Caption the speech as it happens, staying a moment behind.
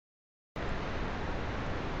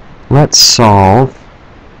let's solve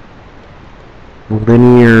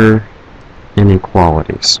linear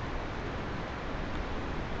inequalities.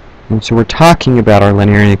 And so we're talking about our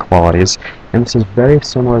linear inequalities, and this is very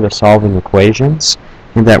similar to solving equations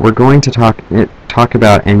in that we're going to talk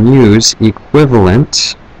about and use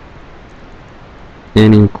equivalent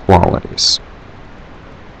inequalities.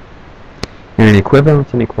 And an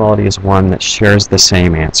equivalent inequality is one that shares the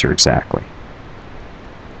same answer exactly.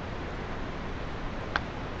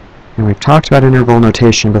 And we've talked about interval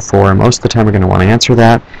notation before. Most of the time we're going to want to answer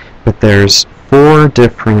that, but there's 4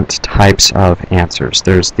 different types of answers.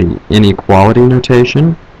 There's the inequality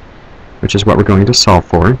notation, which is what we're going to solve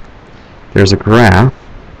for. There's a graph.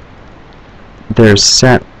 There's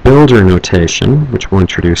set builder notation, which we'll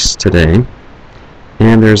introduce today.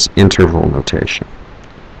 And there's interval notation.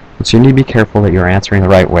 And so you need to be careful that you're answering the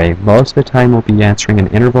right way. Most of the time we'll be answering an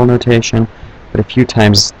interval notation, but a few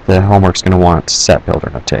times the homework's going to want set builder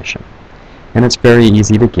notation. And it's very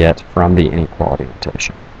easy to get from the inequality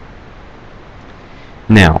notation.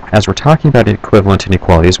 Now, as we're talking about equivalent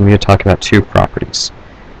inequalities, we need to talk about 2 properties.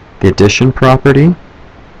 The addition property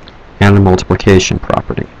and the multiplication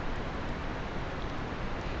property.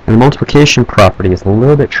 And the multiplication property is a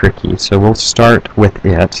little bit tricky, so we'll start with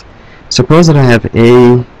it. Suppose that I have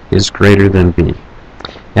A is greater than B,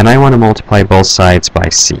 and I want to multiply both sides by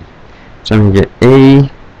C. So I'm going to get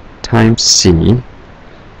A times C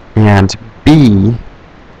and B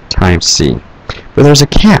times C. But there's a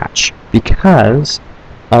catch. Because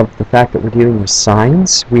of the fact that we're dealing with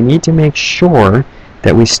signs, we need to make sure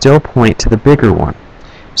that we still point to the bigger one.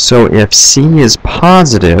 So if C is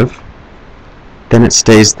positive, then it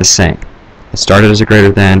stays the same. It started as a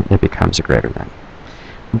greater than, it becomes a greater than.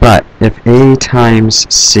 But if A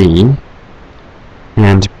times C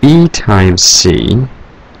and B times C,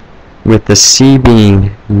 with the C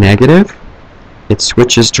being negative, it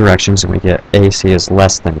switches directions and we get AC is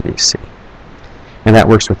less than BC. And that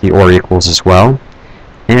works with the or equals as well.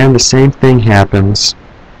 And the same thing happens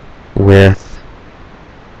with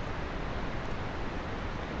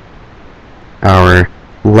our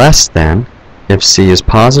less than. If C is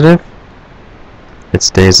positive, it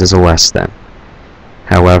stays as a less than.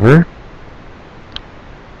 However,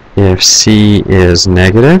 if C is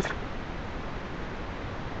negative,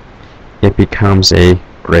 it becomes a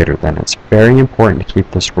greater than. It's very important to keep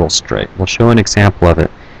this rule straight. We'll show an example of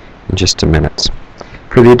it in just a minute.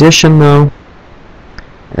 For the addition, though,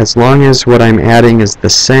 as long as what I'm adding is the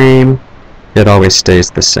same, it always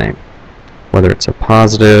stays the same. Whether it's a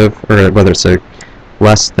positive, or whether it's a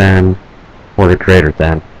less than, or a greater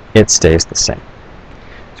than, it stays the same.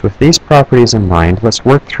 So with these properties in mind, let's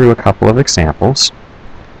work through a couple of examples.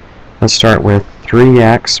 Let's start with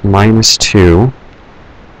 3x minus 2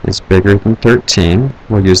 is bigger than 13.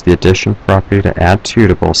 We'll use the addition property to add 2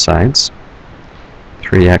 to both sides.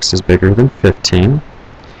 3x is bigger than 15.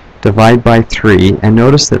 Divide by 3, and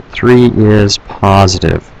notice that 3 is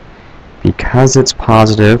positive. Because it's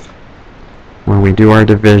positive, when we do our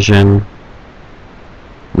division,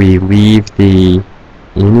 we leave the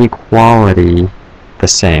inequality the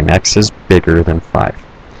same. X is bigger than 5.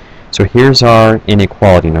 So here's our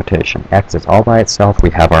inequality notation. X is all by itself, we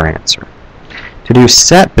have our answer. To do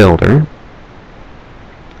set builder,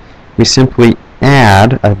 we simply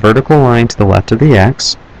add a vertical line to the left of the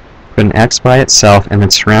x, put an x by itself, and then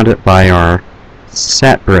surround it by our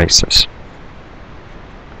set braces.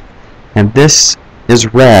 And this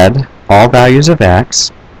is read, all values of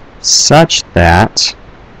x, such that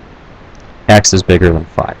x is bigger than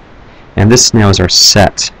 5. And this now is our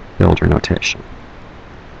set builder notation.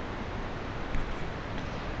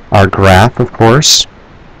 Our graph, of course,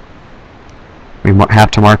 we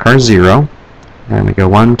have to mark our 0, and we go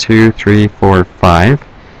 1, 2, 3, 4, 5,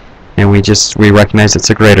 and we recognize it's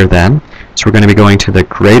a greater than, so we're going to be going to the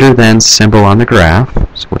greater than symbol on the graph,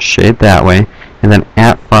 so we'll shade that way, and then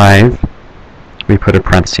at 5 we put a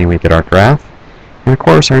parenthesis and we get our graph. And of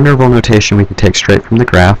course our interval notation we can take straight from the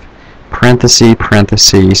graph. Parenthesis,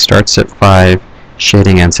 parenthesis, starts at 5,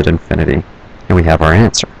 shading ends at infinity, and we have our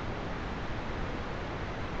answer.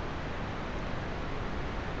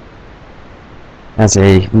 As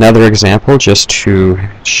another example, just to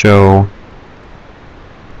show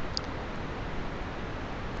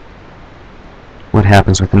what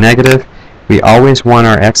happens with a negative, we always want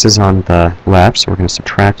our x's on the left, so we're going to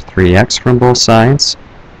subtract 3x from both sides,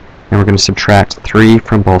 and we're going to subtract 3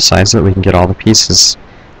 from both sides so that we can get all the pieces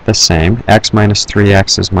the same. X minus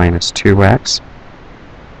 3x is minus 2x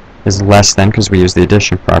is less than, because we use the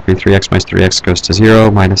addition property. 3x minus 3x goes to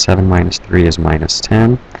 0, minus 7 minus 3 is minus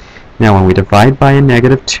 10. Now when we divide by a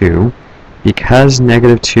negative 2, because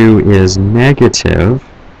negative 2 is negative,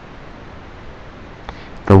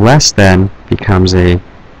 the less than becomes a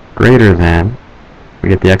greater than. We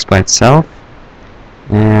get the x by itself,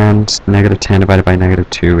 and negative 10 divided by negative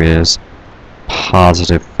 2 is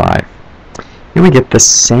positive 5. And we get the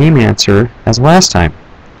same answer as last time.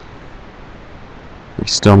 We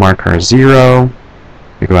still mark our 0.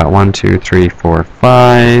 We go out 1, 2, 3, 4,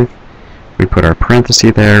 5. We put our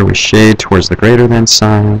parenthesis there. We shade towards the greater than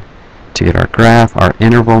sign to get our graph. Our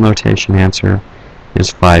interval notation answer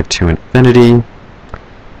is 5 to infinity.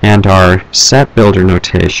 And our set builder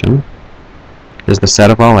notation is the set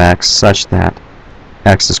of all x such that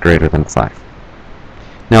x is greater than 5.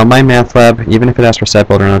 Now, MyMathLab, even if it asks for set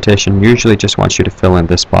builder notation, usually just wants you to fill in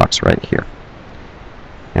this box right here.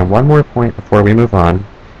 And one more point before we move on.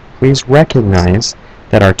 Please recognize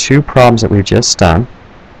that our two problems that we've just done,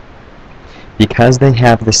 because they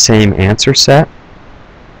have the same answer set,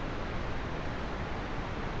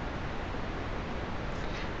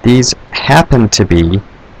 these happen to be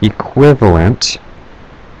equivalent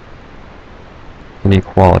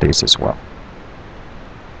inequalities as well.